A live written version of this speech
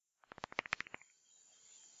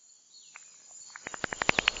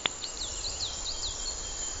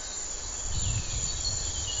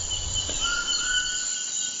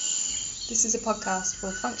This is a podcast for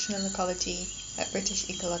Functional Ecology at British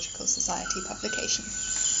Ecological Society publication.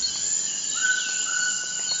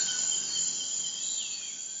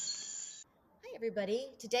 Hi, everybody.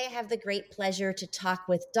 Today I have the great pleasure to talk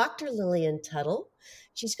with Dr. Lillian Tuttle.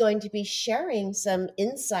 She's going to be sharing some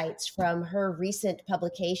insights from her recent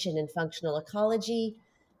publication in Functional Ecology,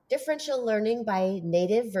 Differential Learning by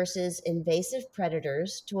Native versus Invasive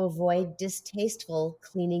Predators to Avoid Distasteful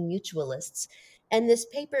Cleaning Mutualists. And this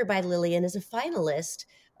paper by Lillian is a finalist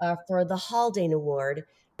for the Haldane Award,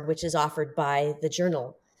 which is offered by the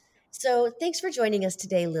journal. So thanks for joining us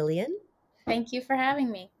today, Lillian. Thank you for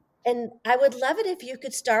having me. And I would love it if you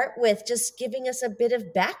could start with just giving us a bit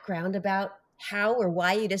of background about how or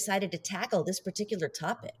why you decided to tackle this particular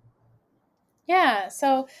topic. Yeah,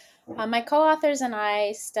 so my co-authors and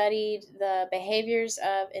I studied the behaviors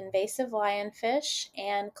of invasive lionfish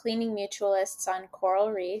and cleaning mutualists on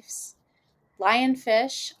coral reefs.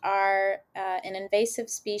 Lionfish are an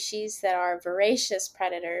invasive species that are voracious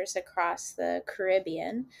predators across the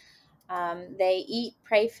Caribbean. They eat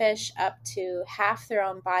prey fish up to half their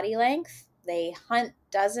own body length. They hunt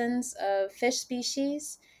dozens of fish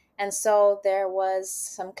species. And so there was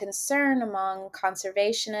some concern among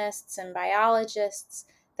conservationists and biologists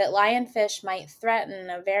that lionfish might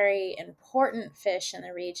threaten a very important fish in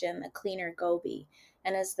the region, the cleaner goby.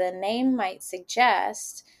 And as the name might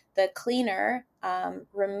suggest, the cleaner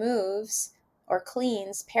removes or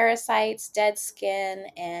cleans parasites, dead skin,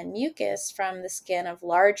 and mucus from the skin of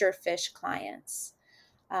larger fish clients.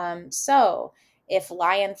 So if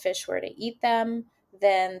lionfish were to eat them,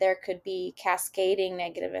 then there could be cascading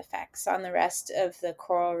negative effects on the rest of the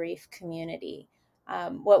coral reef community.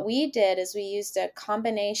 What we did is we used a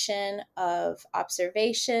combination of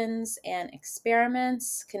observations and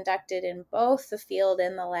experiments conducted in both the field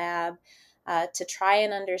and the lab to try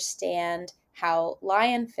and understand how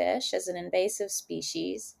lionfish as an invasive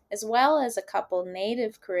species, as well as a couple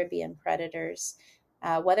native Caribbean predators,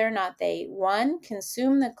 whether or not they, one,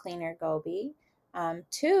 consume the cleaner goby,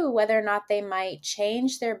 two, whether or not they might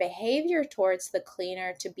change their behavior towards the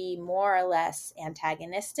cleaner to be more or less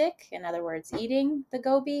antagonistic, in other words, eating the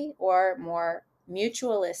goby, or more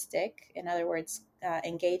mutualistic, in other words,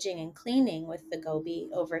 engaging in cleaning with the goby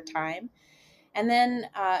over time. And then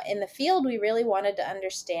in the field, we really wanted to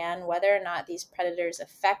understand whether or not these predators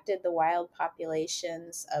affected the wild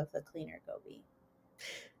populations of the cleaner goby.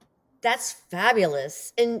 That's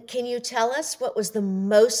fabulous. And can you tell us what was the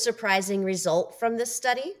most surprising result from this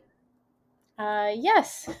study?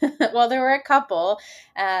 Yes. Well, there were a couple.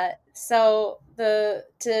 To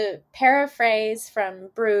paraphrase from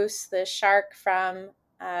Bruce, the shark from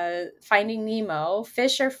Finding Nemo,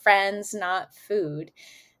 fish are friends, not food.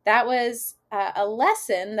 That was a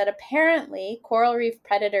lesson that apparently coral reef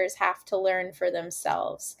predators have to learn for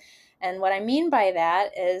themselves. And what I mean by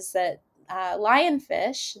that is that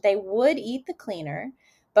lionfish, they would eat the cleaner,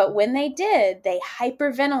 but when they did, they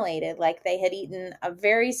hyperventilated like they had eaten a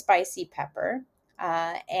very spicy pepper.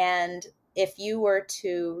 And if you were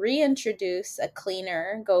to reintroduce a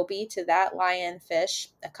cleaner goby to that lionfish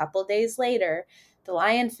a couple days later, the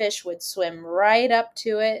lionfish would swim right up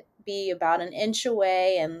to it, be about an inch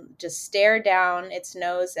away, and just stare down its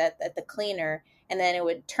nose at the cleaner, and then it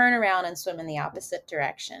would turn around and swim in the opposite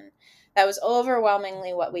direction. That was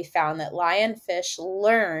overwhelmingly what we found, that lionfish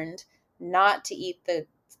learned not to eat the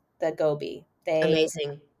goby.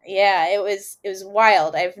 Amazing. Yeah, it was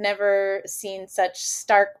wild. I've never seen such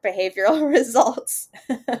stark behavioral results,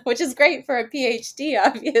 which is great for a PhD,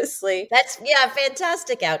 obviously. That's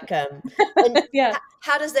fantastic outcome. And Yeah.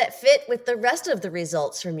 how does that fit with the rest of the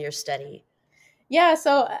results from your study? Yeah,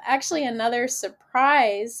 so actually another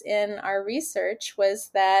surprise in our research was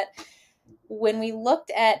that when we looked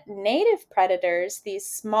at native predators, these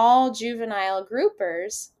small juvenile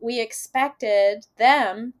groupers, we expected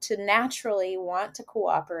them to naturally want to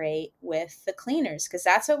cooperate with the cleaners, because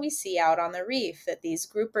that's what we see out on the reef, that these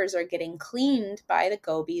groupers are getting cleaned by the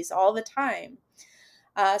gobies all the time.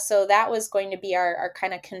 So that was going to be our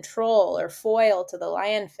kind of control or foil to the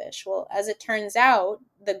lionfish. Well, as it turns out,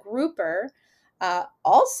 the grouper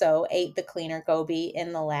also ate the cleaner goby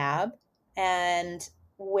in the lab, and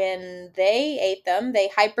when they ate them, they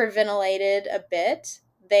hyperventilated a bit.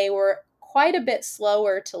 They were quite a bit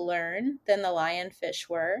slower to learn than the lionfish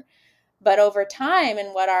were. But over time,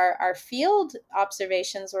 and what our field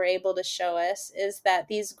observations were able to show us, is that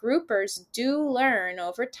these groupers do learn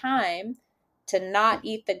over time to not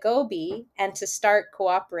eat the goby and to start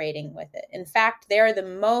cooperating with it. In fact, they're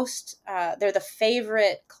the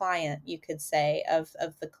favorite client, you could say, of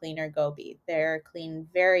the cleaner goby. They're cleaned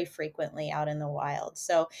very frequently out in the wild.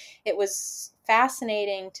 So it was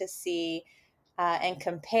fascinating to see and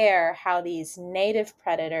compare how these native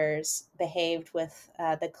predators behaved with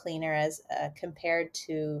the cleaner as compared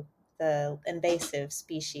to the invasive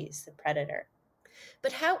species, the predator.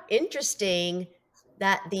 But how interesting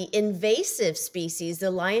that the invasive species, the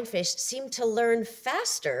lionfish, seem to learn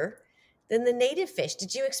faster than the native fish.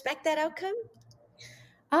 Did you expect that outcome?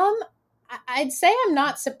 Um, I'd say I'm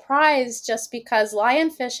not surprised, just because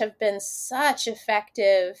lionfish have been such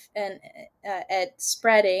effective at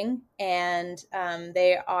spreading, and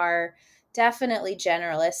they are definitely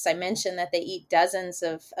generalists. I mentioned that they eat dozens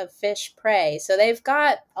of fish prey, so they've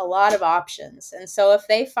got a lot of options. And so if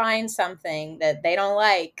they find something that they don't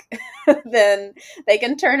like, then they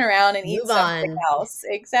can turn around and eat Move something on. else.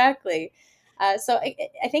 Exactly. So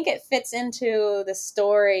I think it fits into the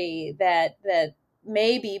story that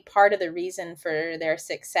maybe part of the reason for their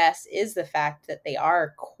success is the fact that they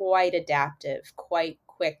are quite adaptive, quite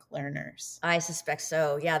quick learners. I suspect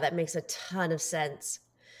so. Yeah, that makes a ton of sense.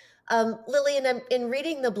 Lillian, in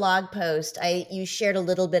reading the blog post, you shared a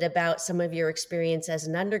little bit about some of your experience as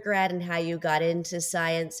an undergrad and how you got into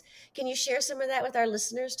science. Can you share some of that with our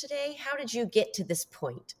listeners today? How did you get to this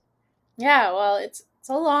point? Yeah, well, it's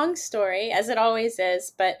a long story, as it always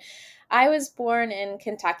is, but I was born in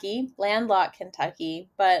Kentucky, landlocked Kentucky,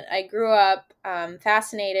 but I grew up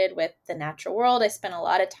fascinated with the natural world. I spent a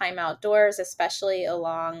lot of time outdoors, especially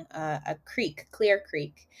along a creek, Clear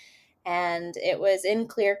Creek. And it was in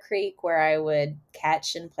Clear Creek where I would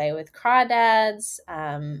catch and play with crawdads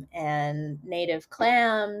and native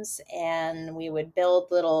clams, and we would build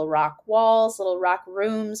little rock walls, little rock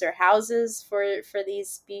rooms or houses for these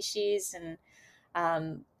species,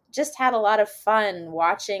 and just had a lot of fun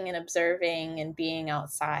watching and observing and being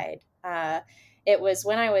outside. It was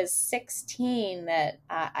when I was 16 that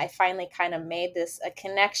I finally kind of made this a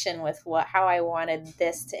connection with how I wanted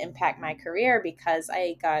this to impact my career, because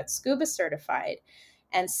I got scuba certified.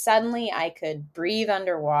 And suddenly I could breathe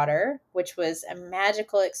underwater, which was a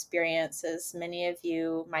magical experience, as many of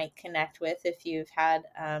you might connect with if you've had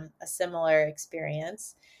a similar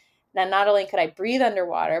experience. Now, not only could I breathe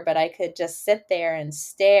underwater, but I could just sit there and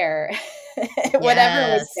stare at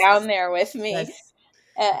whatever was Yes. down there with me. Yes.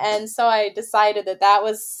 And so I decided that that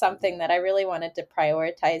was something that I really wanted to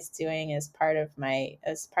prioritize doing as part of my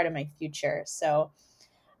future. So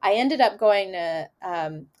I ended up going to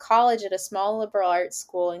college at a small liberal arts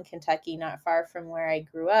school in Kentucky, not far from where I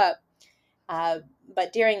grew up. Uh,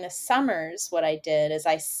 but during the summers, what I did is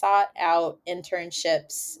I sought out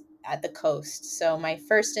internships at the coast. So my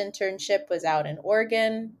first internship was out in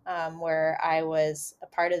Oregon, where I was a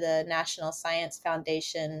part of the National Science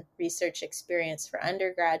Foundation Research Experience for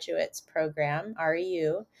Undergraduates program,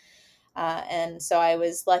 REU. And so I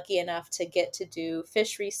was lucky enough to get to do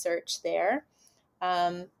fish research there.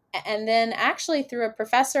 Um, and then, actually, through a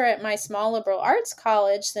professor at my small liberal arts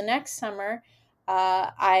college, the next summer,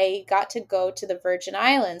 I got to go to the Virgin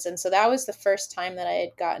Islands. And so that was the first time that I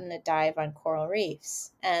had gotten to dive on coral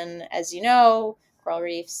reefs. And as you know, coral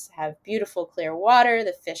reefs have beautiful clear water,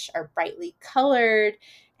 the fish are brightly colored,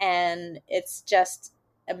 and it's just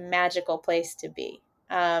a magical place to be.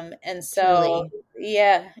 And so,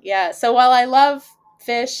 Truly. yeah. So while I love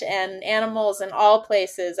fish and animals in all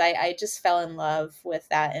places, I just fell in love with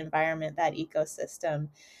that environment, that ecosystem.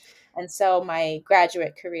 And so my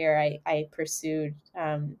graduate career, I pursued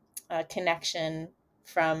a connection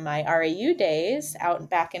from my RAU days out and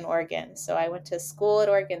back in Oregon. So I went to school at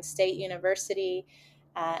Oregon State University,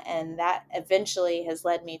 and that eventually has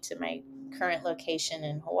led me to my current location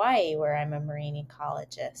in Hawaii, where I'm a marine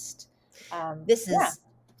ecologist. This Yeah. is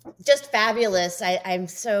just fabulous. I'm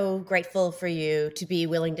so grateful for you to be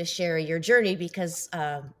willing to share your journey, because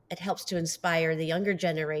it helps to inspire the younger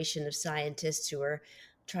generation of scientists who are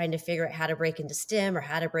trying to figure out how to break into STEM or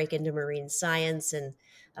how to break into marine science, and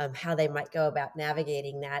how they might go about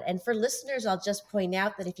navigating that. And for listeners, I'll just point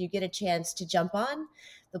out that if you get a chance to jump on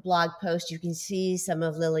the blog post, you can see some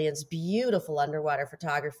of Lillian's beautiful underwater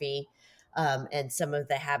photography, and some of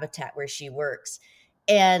the habitat where she works.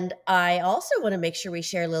 And I also want to make sure we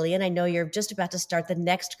share, Lillian. I know you're just about to start the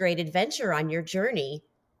next great adventure on your journey.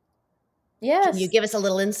 Can you Yes. give us a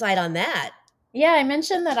little insight on that? Yeah, I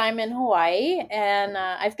mentioned that I'm in Hawaii, and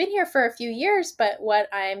I've been here for a few years, but what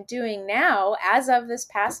I'm doing now, as of this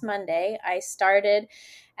past Monday, I started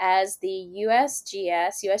as the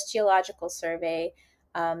USGS, US Geological Survey.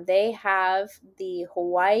 They have the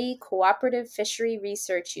Hawaii Cooperative Fishery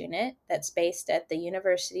Research Unit that's based at the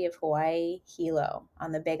University of Hawaii, Hilo,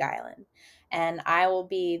 on the Big Island. And I will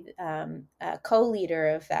be a co leader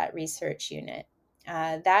of that research unit.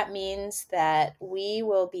 That means that we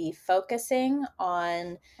will be focusing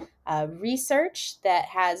on research that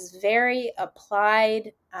has very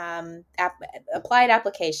applied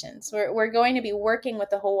applications. We're going to be working with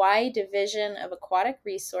the Hawaii Division of Aquatic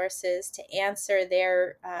Resources to answer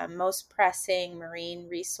their most pressing marine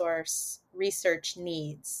research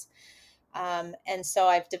needs. And so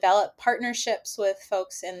I've developed partnerships with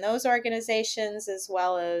folks in those organizations, as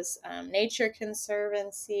well as Nature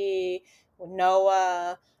Conservancy,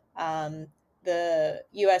 NOAA, the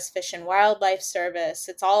U.S. Fish and Wildlife Service.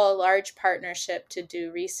 It's all a large partnership to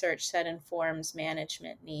do research that informs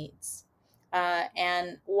management needs.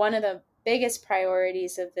 And one of the biggest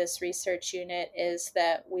priorities of this research unit is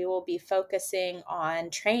that we will be focusing on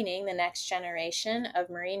training the next generation of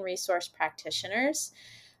marine resource practitioners.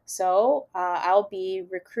 So I'll be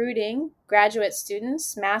recruiting graduate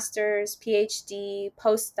students, masters, PhD,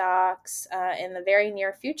 postdocs in the very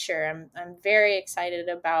near future. I'm very excited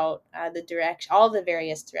about all the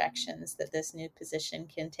various directions that this new position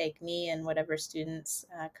can take me and whatever students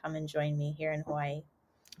come and join me here in Hawaii.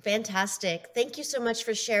 Fantastic. Thank you so much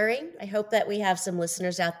for sharing. I hope that we have some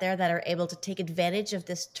listeners out there that are able to take advantage of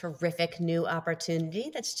this terrific new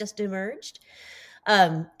opportunity that's just emerged.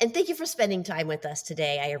 And thank you for spending time with us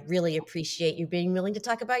today. I really appreciate you being willing to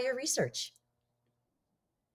talk about your research.